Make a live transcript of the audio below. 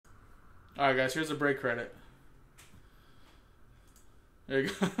Alright, guys, here's a break credit. There you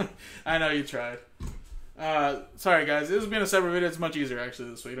go. I know you tried. Sorry, guys. This has been a separate video. It's much easier, actually,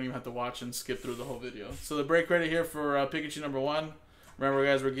 this way. You don't even have to watch and skip through the whole video. So the break credit here for Pikachu number 1. Remember,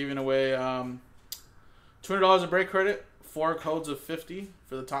 guys, we're giving away $200 of break credit, 4 codes of 50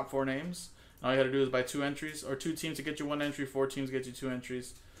 for the top 4 names. And all you got to do is buy 2 entries, or 2 teams to get you 1 entry, 4 teams to get you 2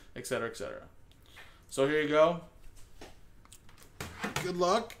 entries, etc., etc. So here you go. Good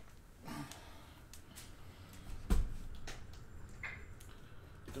luck.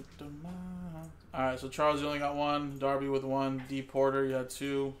 Alright, so Charles, you only got 1. Darby with 1. D. Porter, you had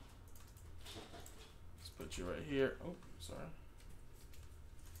 2. Let's put you right here. Oh, sorry.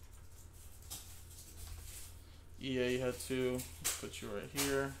 EA, you had 2. Let's put you right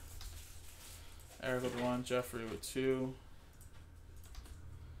here. Eric with 1. Jeffrey with 2.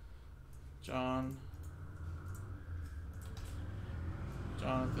 John.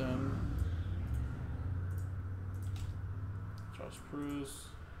 Jonathan. Charles Cruz.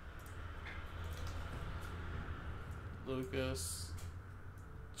 Lucas.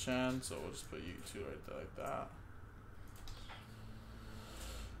 Chen, so we'll just put you 2 right there like that.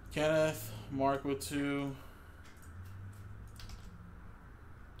 Kenneth. Mark with 2.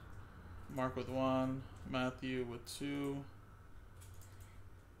 Mark with 1. Matthew with 2.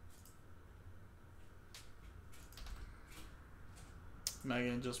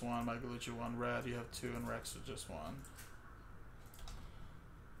 Megan just 1. Michaelucci 1. Red, you have 2, and Rex with just 1.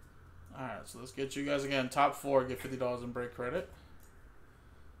 Alright, so let's get you guys again. Top 4 get $50 in break credit.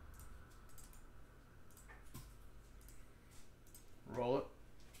 Roll it.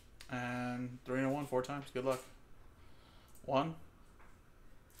 And 3 and a 1 4 times. Good luck. 1,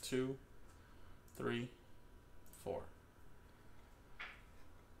 2, 3, 4.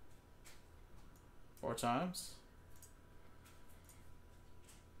 4 times.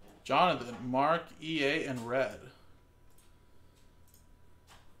 Jonathan, Mark, EA, and Red.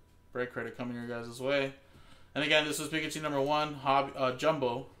 Break credit coming your guys' way. And again, this was Pikachu number 1,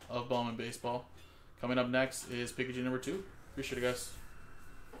 Jumbo of Bowman Baseball. Coming up next is Pikachu number 2. Appreciate it, guys.